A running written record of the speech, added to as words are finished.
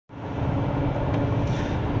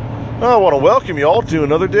I want to welcome you all to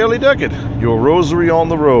another Daily Decade, your rosary on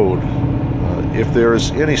the road. If there's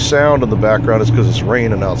any sound in the background, it's because it's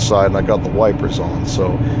raining outside and I got the wipers on,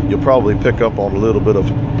 so you'll probably pick up on a little bit of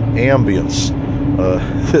ambience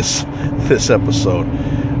this episode.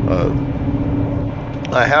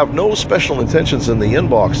 I have no special intentions in the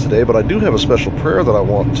inbox today, but I do have a special prayer that I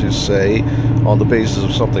want to say on the basis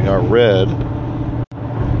of something I read.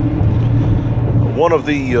 One of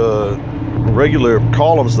the regular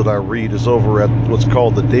columns that I read is over at what's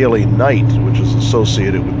called the Daily Knight, which is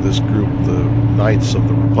associated with this group, the Knights of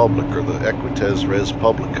the Republic, or the Equites Res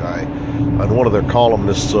Publicae. And one of their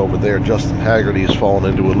columnists over there, Justin Haggerty, has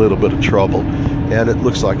fallen into a little bit of trouble, and it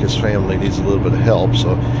looks like his family needs a little bit of help,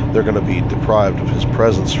 so they're going to be deprived of his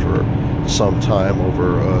presence for some time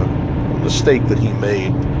over a mistake that he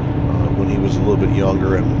made when he was a little bit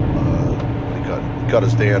younger, and he got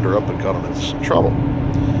his dander up and got him into some trouble.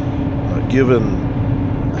 Given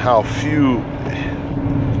how few,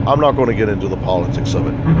 I'm not going to get into the politics of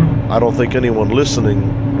it. I don't think anyone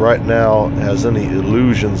listening right now has any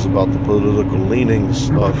illusions about the political leanings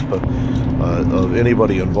of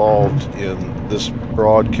anybody involved in this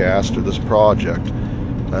broadcast or this project,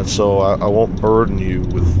 and so I won't burden you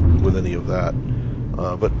with any of that.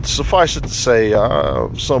 But suffice it to say,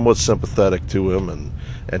 I'm somewhat sympathetic to him and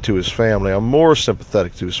to his family. I'm more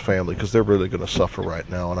sympathetic to his family because they're really going to suffer right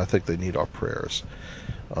now, and I think they need our prayers.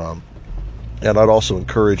 And I'd also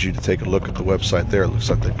encourage you to take a look at the website there. It looks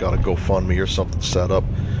like they've got a GoFundMe or something set up.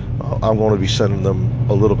 I'm going to be sending them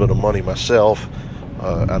a little bit of money myself.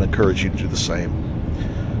 I'd encourage you to do the same.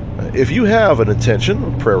 If you have an intention,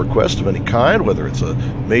 a prayer request of any kind, whether it's a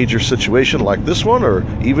major situation like this one or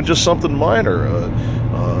even just something minor,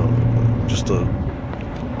 just a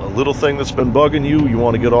little thing that's been bugging you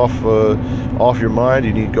want to get off your mind,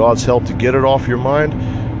 you need God's help to get it off your mind,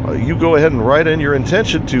 you go ahead and write in your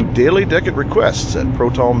intention to Daily Decade Requests at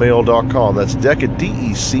protonmail.com. That's Decade,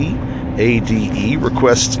 D-E-C-A-D-E,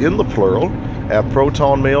 requests in the plural, at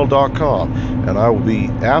protonmail.com. And I will be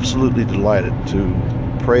absolutely delighted to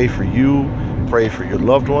pray for you, pray for your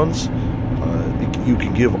loved ones. You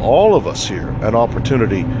can give all of us here an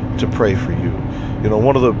opportunity to pray for you. You know,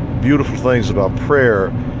 one of the beautiful things about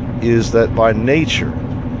prayer is that by nature,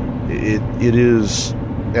 it is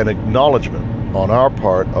an acknowledgement on our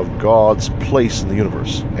part of God's place in the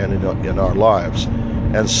universe and in our lives.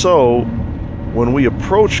 And so, when we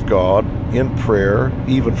approach God in prayer,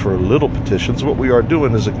 even for little petitions, what we are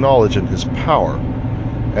doing is acknowledging His power.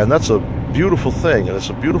 And that's a beautiful thing, and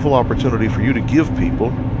it's a beautiful opportunity for you to give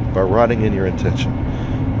people by writing in your intention.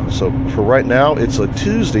 So for right now, it's a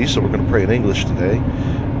Tuesday, so we're going to pray in English today.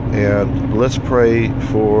 And let's pray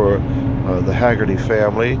for the Haggerty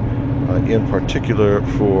family, in particular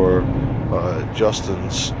for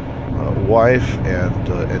Justin's wife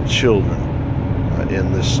and children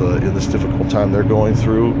in this difficult time they're going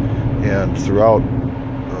through. And throughout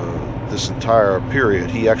this entire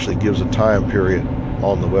period, he actually gives a time period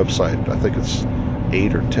on the website. I think it's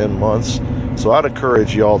 8 or 10 months. So I'd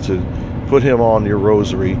encourage y'all to put him on your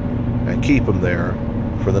rosary and keep him there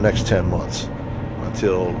for the next 10 months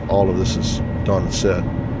until all of this is done and said.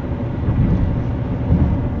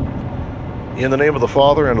 In the name of the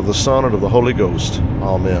Father, and of the Son, and of the Holy Ghost.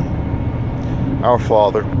 Amen. Our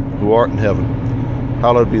Father, who art in heaven,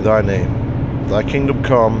 hallowed be thy name. Thy kingdom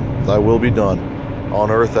come, thy will be done, on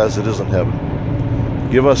earth as it is in heaven.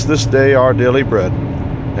 Give us this day our daily bread,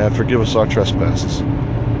 and forgive us our trespasses,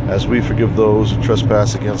 as we forgive those who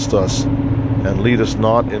trespass against us. And lead us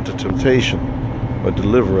not into temptation, but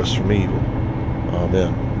deliver us from evil.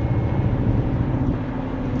 Amen.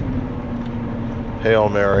 Hail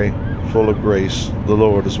Mary, full of grace, the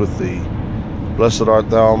Lord is with thee. Blessed art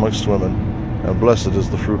thou amongst women, and blessed is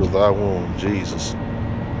the fruit of thy womb, Jesus.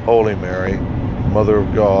 Holy Mary, Mother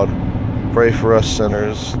of God, pray for us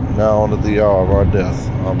sinners, now and at the hour of our death.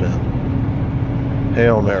 Amen.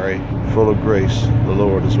 Hail Mary, full of grace, the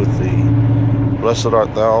Lord is with thee. Blessed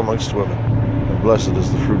art thou amongst women, and blessed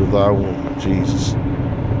is the fruit of thy womb, Jesus.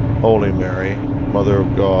 Holy Mary, Mother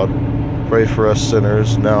of God, pray for us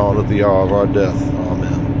sinners, now and at the hour of our death.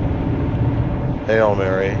 Amen. Hail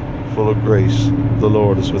Mary, full of grace, the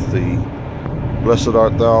Lord is with thee. Blessed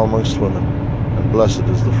art thou amongst women, and blessed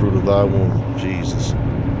is the fruit of thy womb, Jesus.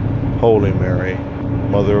 Holy Mary,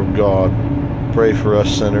 Mother of God, pray for us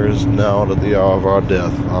sinners, now and at the hour of our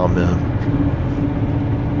death. Amen.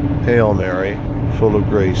 Hail Mary, full of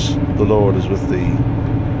grace, the Lord is with thee.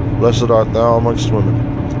 Blessed art thou amongst women,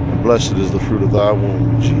 and blessed is the fruit of thy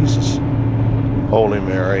womb, Jesus. Holy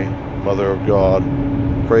Mary, Mother of God,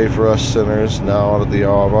 pray for us sinners, now and at the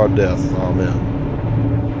hour of our death. Amen.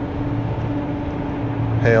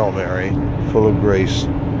 Hail Mary, full of grace,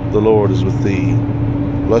 the Lord is with thee.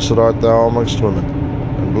 Blessed art thou amongst women,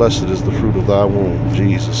 and blessed is the fruit of thy womb,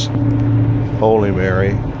 Jesus. Holy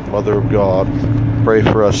Mary, Mother of God, pray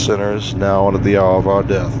for us sinners, now and at the hour of our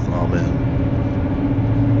death. Amen.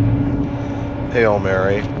 Hail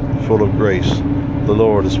Mary, full of grace, the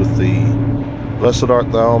Lord is with thee. Blessed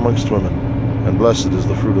art thou amongst women, and blessed is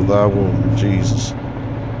the fruit of thy womb, Jesus.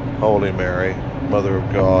 Holy Mary, Mother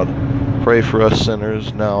of God, pray for us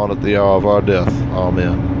sinners, now and at the hour of our death.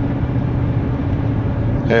 Amen.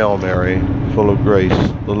 Hail Mary, full of grace,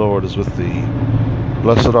 the Lord is with thee.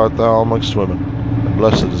 Blessed art thou amongst women, and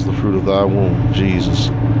blessed is the fruit of thy womb, Jesus.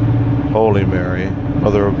 Holy Mary,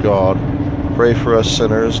 Mother of God, pray for us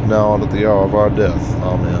sinners, now and at the hour of our death.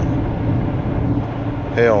 Amen.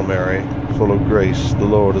 Hail Mary, full of grace, the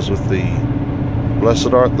Lord is with thee.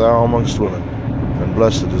 Blessed art thou amongst women, and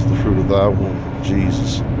blessed is the fruit of thy womb,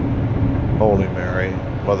 Jesus. Holy Mary,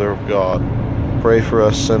 Mother of God, pray for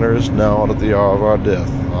us sinners, now and at the hour of our death.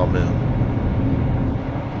 Amen.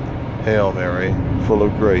 Hail Mary, full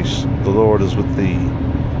of grace, the Lord is with thee.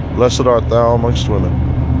 Blessed art thou amongst women,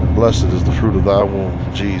 and blessed is the fruit of thy womb,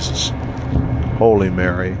 Jesus. Holy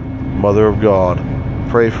Mary, Mother of God,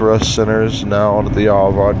 pray for us sinners, now and at the hour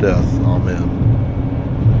of our death. Amen.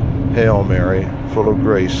 Hail Mary, full of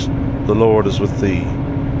grace, the Lord is with thee.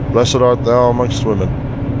 Blessed art thou amongst women,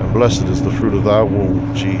 and blessed is the fruit of thy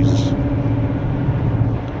womb, Jesus.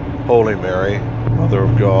 Holy Mary, Mother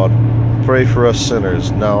of God, pray for us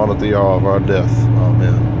sinners, now and at the hour of our death.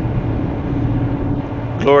 Amen.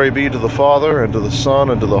 Glory be to the Father, and to the Son,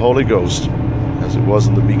 and to the Holy Ghost, as it was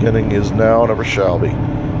in the beginning, is now, and ever shall be,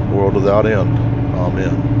 world without end.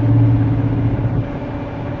 Amen.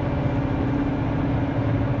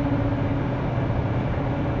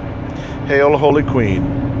 Hail, Holy Queen,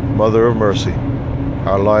 Mother of Mercy,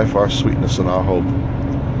 our life, our sweetness, and our hope.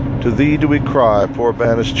 To thee do we cry, poor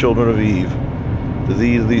banished children of Eve. To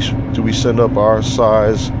thee do we send up our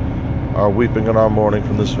sighs, our weeping and our mourning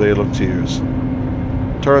from this vale of tears.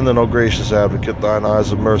 Turn then, O gracious Advocate, thine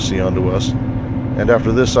eyes of mercy unto us, and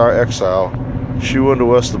after this our exile, shew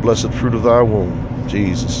unto us the blessed fruit of thy womb,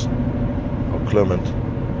 Jesus. O clement,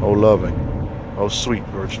 O loving, O sweet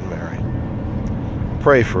Virgin Mary.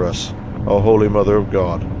 Pray for us, O Holy Mother of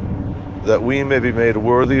God, that we may be made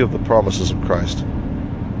worthy of the promises of Christ.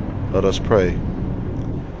 Let us pray.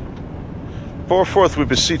 Pour forth, we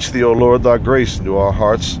beseech thee, O Lord, thy grace into our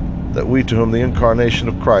hearts, that we, to whom the incarnation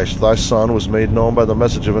of Christ, thy Son, was made known by the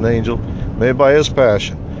message of an angel, may by his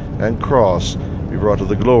passion and cross be brought to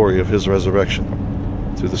the glory of his resurrection.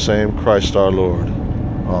 Through the same Christ our Lord.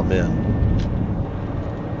 Amen.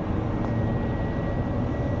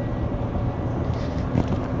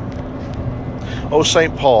 O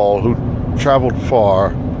St. Paul, who traveled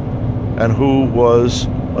far, and who was,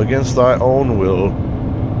 against thy own will,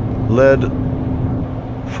 led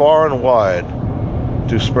far and wide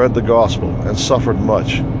to spread the gospel, and suffered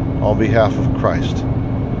much on behalf of Christ,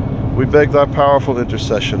 we beg thy powerful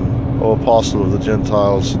intercession, O Apostle of the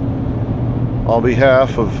Gentiles, on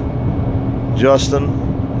behalf of Justin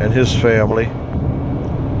and his family,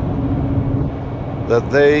 that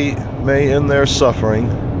they may in their suffering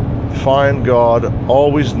find God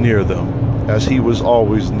always near them, as he was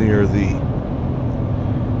always near thee,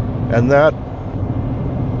 and that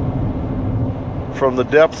from the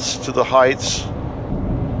depths to the heights,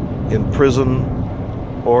 in prison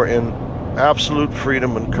or in absolute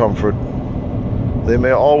freedom and comfort, they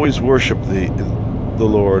may always worship thee, the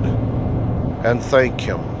Lord, and thank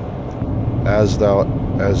him as thou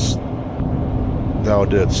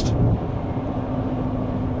didst,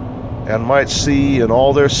 and might see in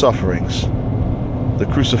all their sufferings the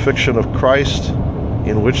crucifixion of Christ,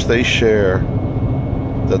 in which they share,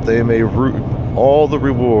 that they may reap all the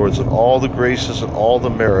rewards and all the graces and all the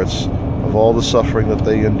merits of all the suffering that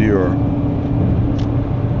they endure.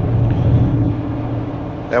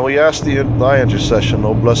 And we ask thee in thy intercession,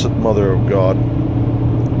 O Blessed Mother of God,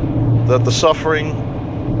 that the suffering,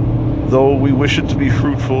 though we wish it to be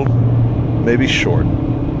fruitful, may be short,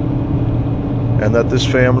 and that this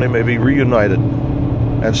family may be reunited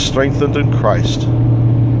and strengthened in Christ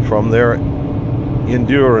from their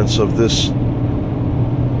endurance of this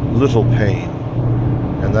little pain,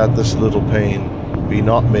 and that this little pain be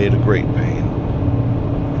not made a great pain,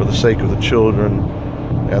 for the sake of the children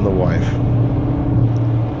and the wife.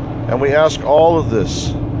 And we ask all of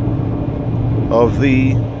this of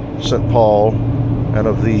thee, St. Paul, and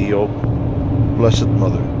of thee, O Blessed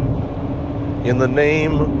Mother, in the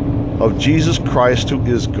name of Jesus Christ, who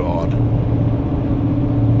is God,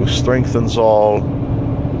 who strengthens all,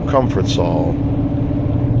 who comforts all,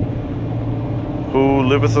 who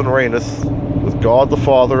liveth and reigneth with God the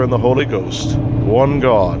Father and the Holy Ghost, one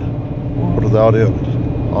God, world without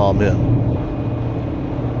end. Amen.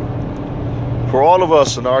 For all of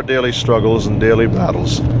us in our daily struggles and daily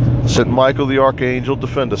battles, St. Michael the Archangel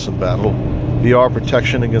defend us in battle, be our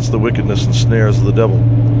protection against the wickedness and snares of the devil.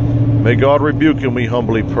 May God rebuke him, we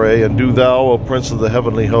humbly pray, and do thou, O Prince of the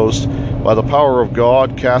heavenly host, by the power of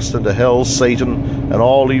God, cast into hell Satan and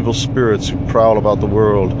all evil spirits who prowl about the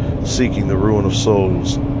world, seeking the ruin of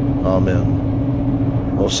souls.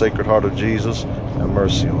 Amen. O Sacred Heart of Jesus, have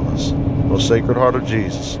mercy on us. O Sacred Heart of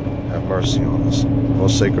Jesus, have mercy on us. O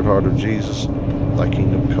Sacred Heart of Jesus, thy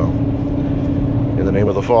kingdom come. In the name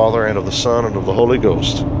of the Father, and of the Son, and of the Holy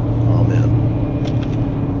Ghost. Amen.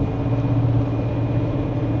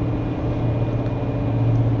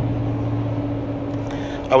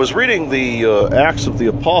 I was reading the Acts of the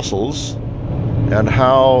Apostles and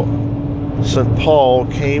how St. Paul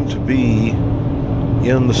came to be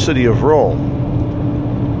in the city of Rome.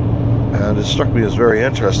 And it struck me as very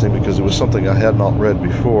interesting because it was something I had not read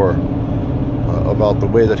before about the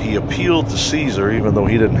way that he appealed to Caesar, even though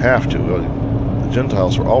he didn't have to. The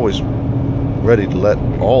Gentiles were always ready to let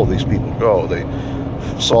all these people go. They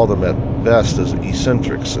saw them at best as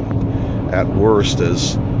eccentrics and at worst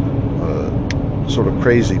as sort of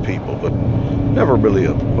crazy people, but never really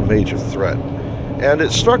a major threat. And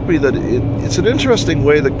it struck me that it's an interesting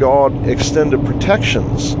way that God extended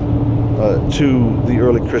protections to the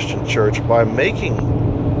early Christian church by making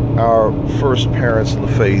our first parents in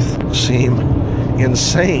the faith seem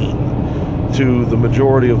insane to the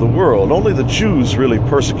majority of the world. Only the Jews really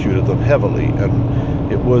persecuted them heavily,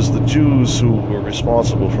 and it was the Jews who were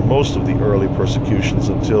responsible for most of the early persecutions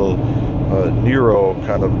until Nero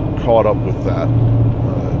kind of caught up with that,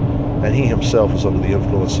 and he himself was under the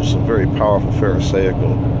influence of some very powerful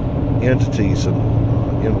Pharisaical entities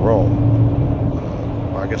in Rome.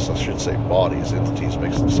 I guess I should say bodies. Entities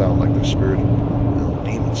makes them sound like they're spiritual,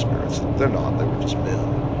 demon spirits. They're not. They were just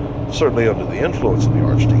men, certainly under the influence of the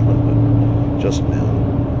archdemon, but just men.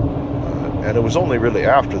 And it was only really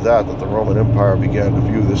after that that the Roman Empire began to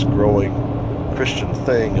view this growing Christian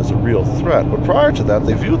thing as a real threat. But prior to that,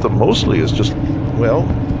 they viewed them mostly as just, well,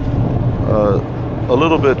 a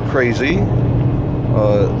little bit crazy,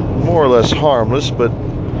 more or less harmless, but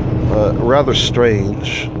rather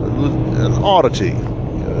strange, an oddity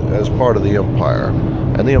as part of the empire.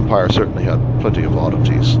 And the empire certainly had plenty of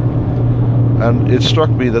oddities. And it struck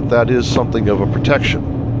me that that is something of a protection,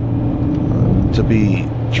 to be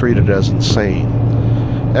treated as insane.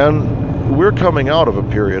 And we're coming out of a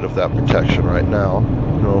period of that protection right now.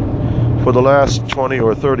 You know, for the last 20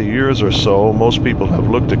 or 30 years or so, most people have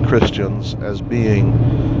looked at Christians as being,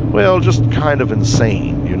 well, just kind of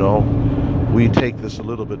insane, you know. We take this a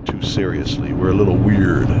little bit too seriously. We're a little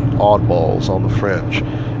weird, oddballs on the fringe.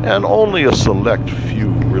 And only a select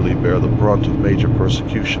few really bear the brunt of major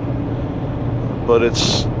persecution. But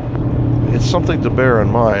it's something to bear in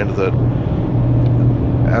mind that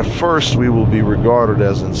at first we will be regarded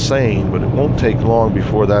as insane, but it won't take long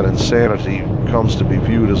before that insanity comes to be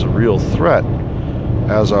viewed as a real threat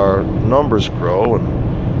as our numbers grow,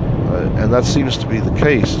 and that seems to be the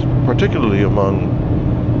case, particularly among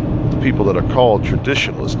the people that are called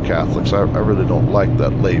traditionalist Catholics. I really don't like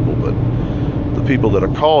that label, but the people that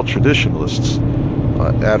are called traditionalists,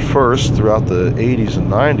 at first, throughout the 80s and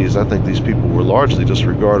 90s, I think these people were largely just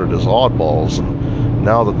regarded as oddballs, and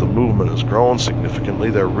now that the movement has grown significantly,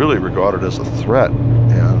 they're really regarded as a threat,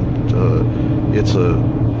 and it's a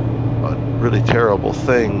really terrible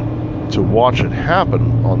thing to watch it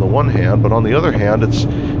happen on the one hand, but on the other hand, it's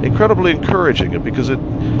incredibly encouraging because it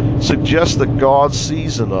suggests that God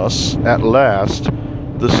sees in us, at last,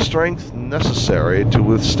 the strength necessary to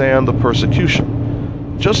withstand the persecution.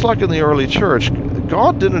 Just like in the early church,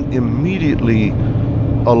 God didn't immediately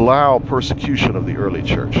allow persecution of the early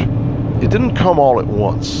church. It didn't come all at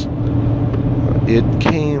once. It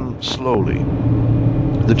came slowly.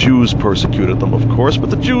 The Jews persecuted them, of course,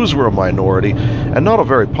 but the Jews were a minority, and not a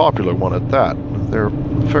very popular one at that. Their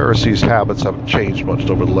Pharisees' habits haven't changed much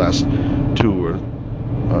over the last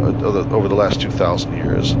 2,000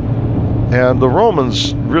 years. And the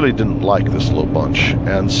Romans really didn't like this little bunch,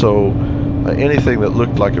 and so anything that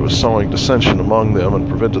looked like it was sowing dissension among them and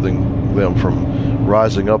preventing them from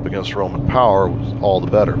rising up against Roman power was all the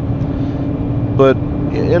better. But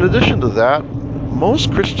in addition to that,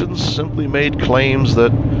 most Christians simply made claims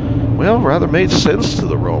that, well, rather made sense to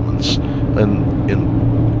the Romans. And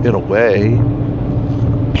in a way,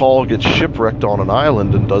 Paul gets shipwrecked on an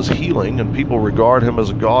island and does healing, and people regard him as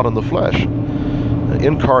a god in the flesh.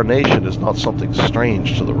 Incarnation is not something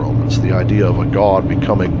strange to the Romans. The idea of a god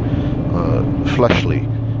becoming fleshly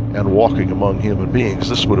and walking among human beings,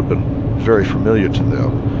 this would have been very familiar to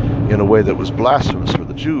them in a way that was blasphemous for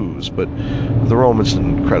the Jews, but the Romans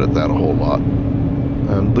didn't credit that a whole lot.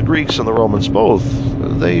 And the Greeks and the Romans both,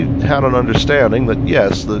 they had an understanding that,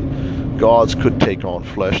 yes, the gods could take on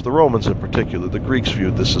flesh. The Romans in particular, the Greeks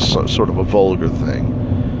viewed this as sort of a vulgar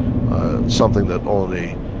thing, something that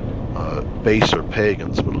only baser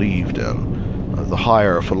pagans believed in. The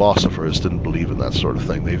higher philosophers didn't believe in that sort of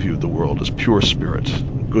thing. They viewed the world as pure spirit,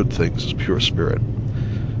 good things as pure spirit.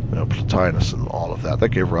 Plotinus and all of that. That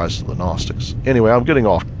gave rise to the Gnostics. Anyway, I'm getting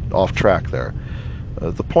off track there.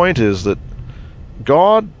 The point is that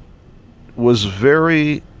God was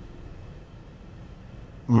very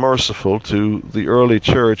merciful to the early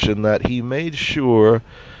church in that he made sure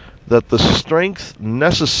that the strength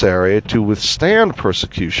necessary to withstand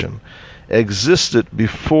persecution existed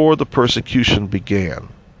before the persecution began.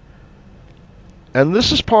 And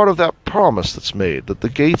this is part of that promise that's made, that the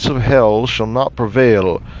gates of hell shall not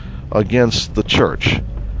prevail against the church.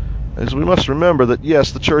 As we must remember that,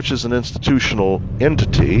 yes, the church is an institutional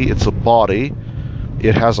entity, it's a body,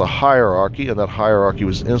 it has a hierarchy, and that hierarchy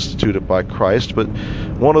was instituted by Christ. But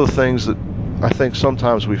one of the things that I think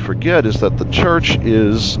sometimes we forget is that the church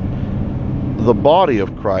is the body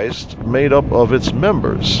of Christ made up of its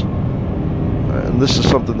members. And this is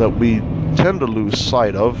something that we tend to lose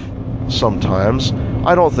sight of sometimes.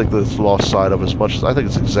 I don't think that it's lost sight of as much as I think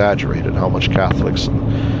it's exaggerated how much Catholics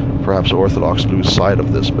and perhaps Orthodox lose sight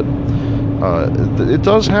of this, but it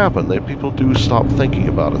does happen. People do stop thinking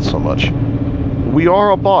about it so much. We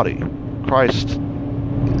are a body, Christ's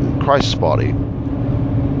body,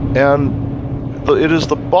 and it is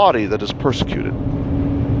the body that is persecuted.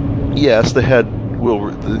 Yes, the head will,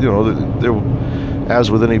 as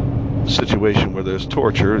with any situation where there's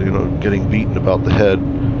torture, getting beaten about the head,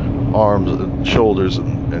 arms, and shoulders,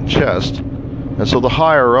 and chest. And so the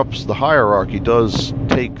higher-ups, the hierarchy does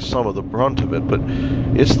take some of the brunt of it, but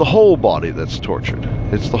it's the whole body that's tortured.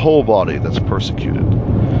 It's the whole body that's persecuted.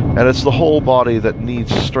 And it's the whole body that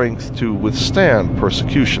needs strength to withstand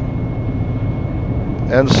persecution.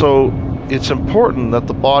 And so it's important that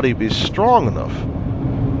the body be strong enough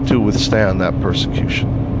to withstand that persecution.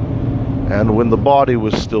 And when the body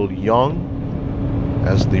was still young,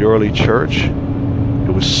 as the early church,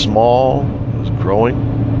 it was small, it was growing,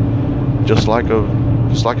 just like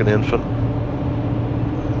an infant.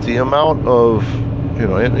 The amount of,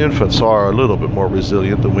 infants are a little bit more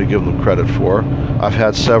resilient than we give them credit for. I've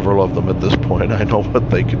had several of them at this point. I know what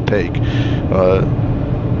they can take.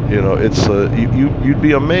 You'd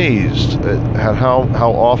be amazed at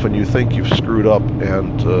how often you think you've screwed up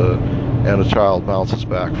and a child bounces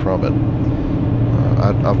back from it.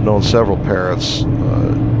 I've known several parents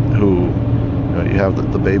who, you have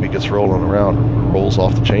the baby gets rolling around and rolls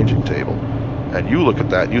off the changing table, and you look at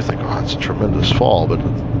that and you think, oh, it's a tremendous fall, but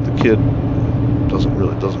the kid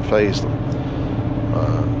doesn't faze them.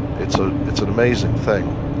 It's an amazing thing.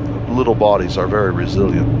 Little bodies are very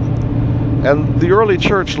resilient, and the early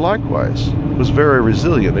church likewise was very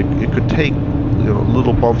resilient. It could take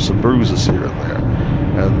little bumps and bruises here and there,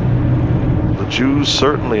 and the Jews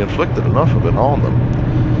certainly inflicted enough of it on them.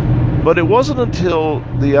 But it wasn't until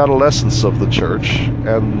the adolescence of the church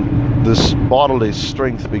and this bodily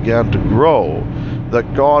strength began to grow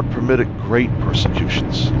that God permitted great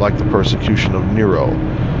persecutions, like the persecution of Nero,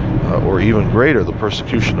 or even greater, the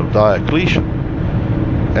persecution of Diocletian.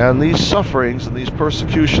 And these sufferings and these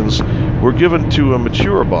persecutions were given to a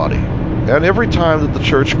mature body. And every time that the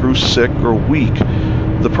church grew sick or weak,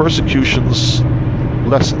 the persecutions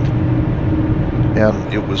lessened.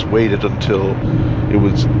 And it was waited until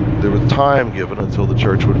there was time given until the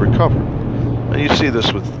church would recover. And you see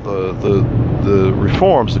this with the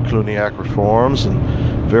reforms, the Cluniac reforms and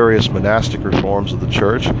various monastic reforms of the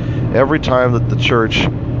church. Every time that the church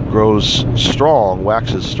grows strong,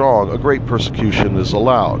 waxes strong, a great persecution is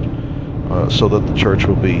allowed, so that the church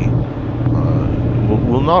will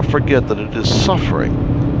not forget that it is suffering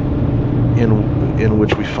in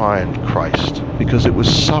which we find Christ, because it was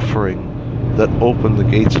suffering that opened the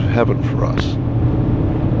gates of heaven for us.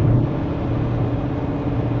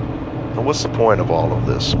 And what's the point of all of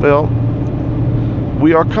this? Well,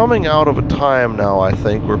 we are coming out of a time now, I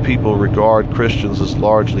think, where people regard Christians as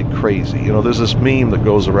largely crazy. There's this meme that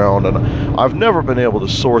goes around, and I've never been able to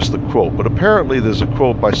source the quote, but apparently there's a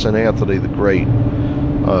quote by St. Anthony the Great,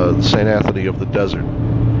 St. Anthony of the Desert,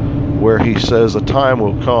 where he says, a time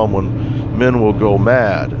will come when men will go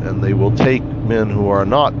mad, and they will take men who are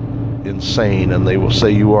not insane, and they will say,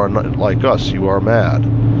 you are not like us, you are mad.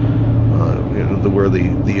 Where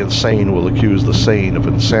the insane will accuse the sane of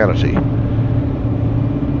insanity.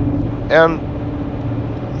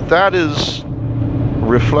 And that is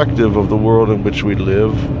reflective of the world in which we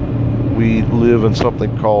live. We live in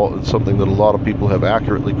something that a lot of people have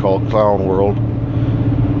accurately called clown world,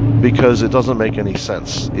 because it doesn't make any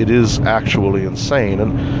sense. It is actually insane.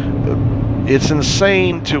 And it's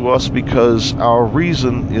insane to us because our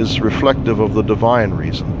reason is reflective of the divine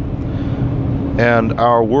reason. And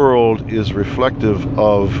our world is reflective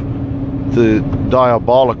of the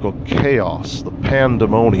diabolical chaos, the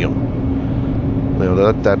pandemonium. You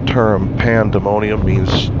know, that term pandemonium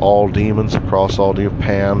means all demons, across all demons.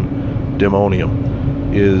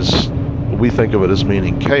 Pandemonium is, we think of it as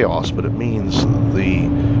meaning chaos, but it means the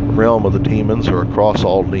realm of the demons, or across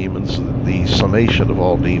all demons, the summation of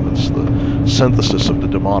all demons, the synthesis of the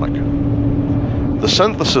demonic. The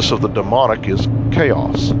synthesis of the demonic is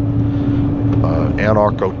chaos.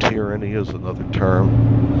 Anarcho-tyranny is another term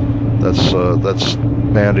that's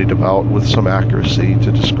bandied about with some accuracy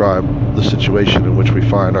to describe the situation in which we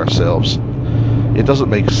find ourselves. It doesn't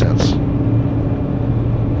make sense.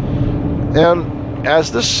 And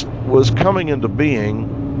as this was coming into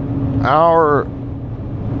being, our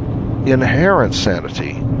inherent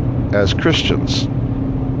sanity as Christians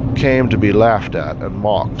came to be laughed at and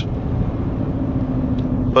mocked.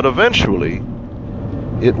 But eventually,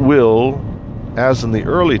 it will, as in the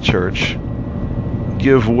early church,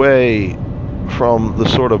 give way from the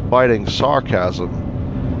sort of biting sarcasm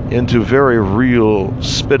into very real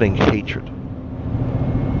spitting hatred.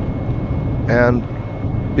 And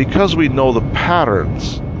because we know the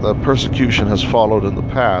patterns that persecution has followed in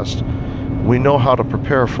the past, we know how to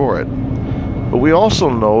prepare for it. But we also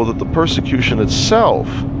know that the persecution itself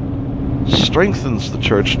strengthens the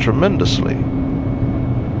church tremendously.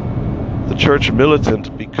 The church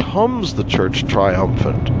militant becomes the church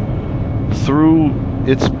triumphant through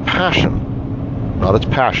its passion, not its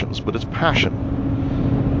passions, but its passion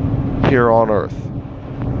here on earth.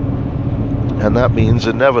 And that means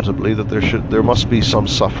inevitably that there must be some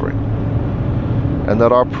suffering, and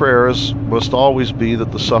that our prayers must always be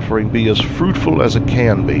that the suffering be as fruitful as it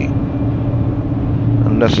can be.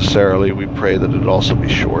 And necessarily we pray that it also be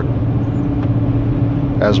short,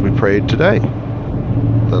 as we prayed today,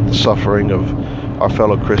 that the suffering of our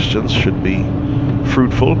fellow Christians should be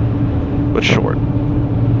fruitful but short.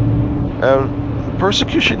 And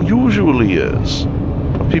persecution usually is.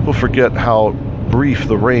 People forget how brief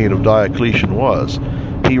the reign of Diocletian was.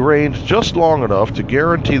 He reigned just long enough to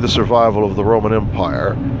guarantee the survival of the Roman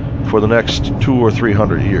Empire for the next 200 or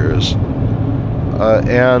 300 years,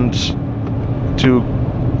 and to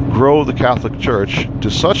grow the Catholic Church to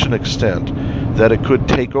such an extent that it could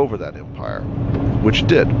take over that empire, which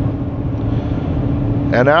did.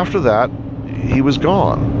 And after that, he was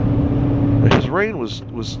gone. His reign was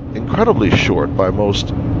incredibly short by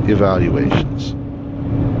most evaluations.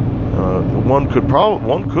 One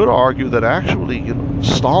could argue that actually,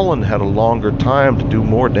 Stalin had a longer time to do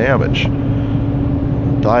more damage.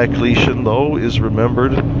 Diocletian, though, is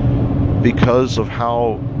remembered because of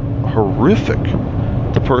how horrific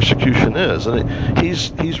the persecution is, and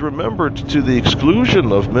he's remembered to the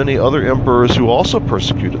exclusion of many other emperors who also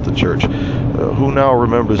persecuted the church. Who now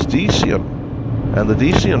remembers Decian and the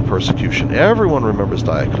Decian persecution? Everyone remembers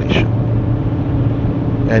Diocletian,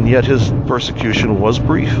 and yet his persecution was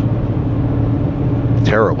brief.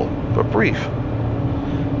 Terrible, but brief.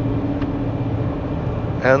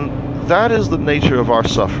 And that is the nature of our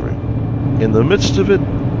suffering. In the midst of it,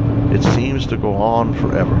 it seems to go on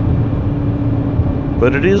forever.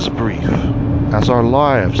 But it is brief, as our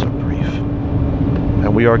lives are brief.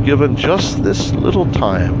 And we are given just this little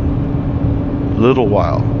time, little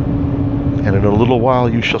while. And in a little while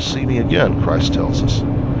you shall see me again, Christ tells us.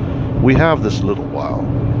 We have this little while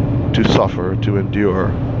to suffer, to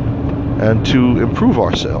endure, and to improve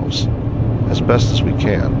ourselves as best as we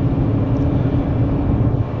can.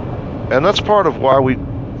 And that's part of why we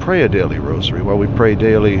pray a daily rosary, why we pray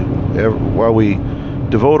daily, why we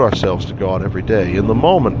devote ourselves to God every day. In the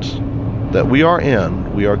moment that we are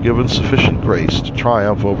in, we are given sufficient grace to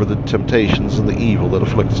triumph over the temptations and the evil that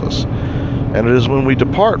afflicts us. And it is when we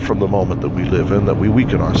depart from the moment that we live in that we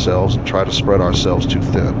weaken ourselves and try to spread ourselves too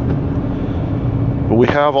thin. But we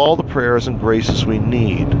have all the prayers and graces we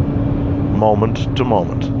need, moment to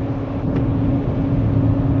moment.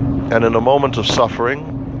 And in a moment of suffering,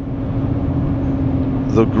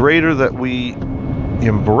 the greater that we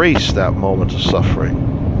embrace that moment of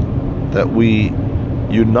suffering, that we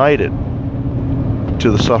unite it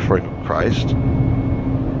to the suffering of Christ,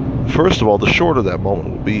 first of all, the shorter that moment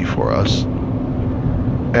will be for us.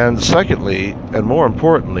 And secondly, and more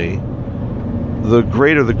importantly, the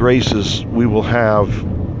greater the graces we will have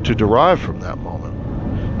to derive from that moment.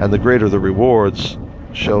 and the greater the rewards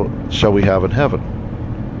shall we have in heaven.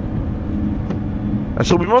 And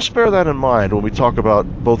so we must bear that in mind when we talk about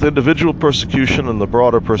both individual persecution and the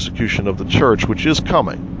broader persecution of the church, which is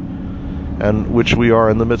coming, and which we are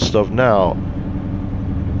in the midst of now.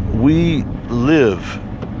 We live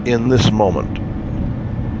in this moment,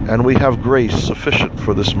 and we have grace sufficient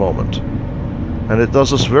for this moment. And it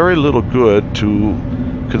does us very little good to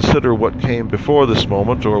consider what came before this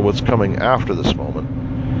moment or what's coming after this moment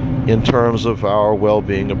in terms of our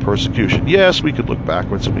well-being and persecution. Yes, we could look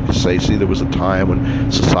backwards and we could say, see, there was a time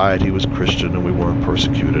when society was Christian and we weren't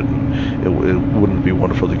persecuted, and it wouldn't be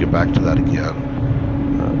wonderful to get back to that again.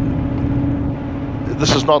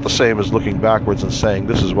 This is not the same as looking backwards and saying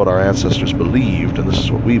this is what our ancestors believed and this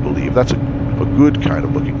is what we believe. That's a good kind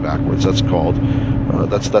of looking backwards. That's called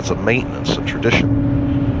that's a maintenance, a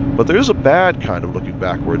tradition. But there is a bad kind of looking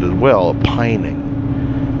backward as well, a pining.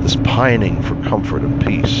 This pining for comfort and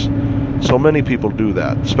peace. So many people do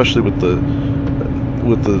that, especially with the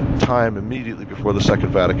time immediately before the Second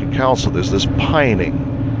Vatican Council. There's this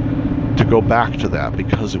pining to go back to that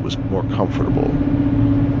because it was more comfortable,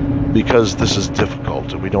 because this is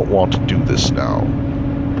difficult and we don't want to do this now.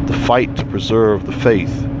 The fight to preserve the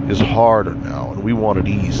faith is harder now, and we want it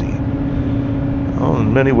easy. Well,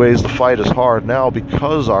 in many ways, the fight is hard now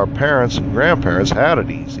because our parents and grandparents had it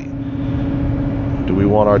easy. Do we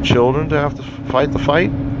want our children to have to fight the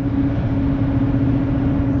fight?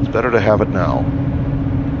 It's better to have it now.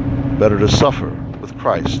 Better to suffer with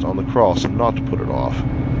Christ on the cross and not to put it off.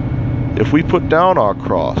 If we put down our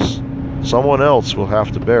cross, someone else will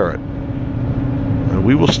have to bear it, and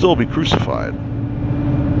we will still be crucified.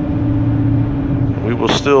 We will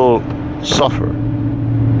still suffer,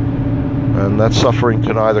 and that suffering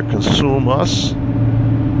can either consume us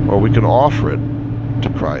or we can offer it to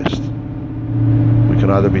Christ. We can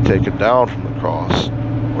either be taken down from the cross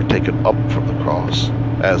or taken up from the cross,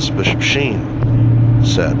 as Bishop Sheen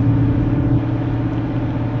said.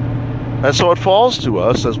 And so it falls to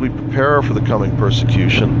us, as we prepare for the coming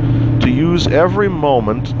persecution, to use every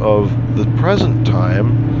moment of the present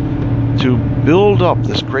time to build up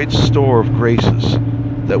this great store of graces,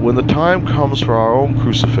 that when the time comes for our own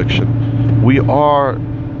crucifixion, we are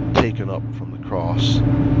taken up from the cross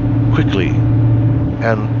quickly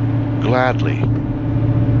and gladly,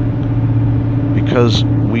 because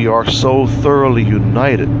we are so thoroughly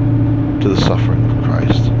united to the suffering of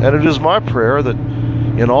Christ. And it is my prayer that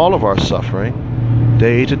in all of our suffering,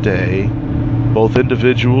 day to day, both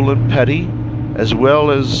individual and petty, as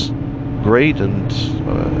well as great and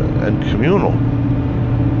communal,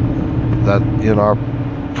 that in our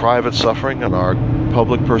private suffering and our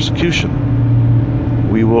public persecution,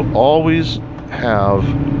 we will always have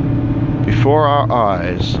before our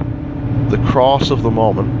eyes the cross of the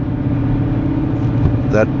moment,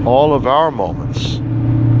 that all of our moments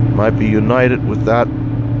might be united with that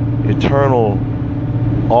eternal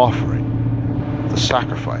offering, the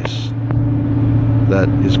sacrifice that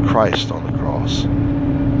is Christ on the cross.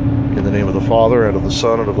 In the name of the Father, and of the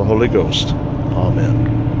Son, and of the Holy Ghost. Amen.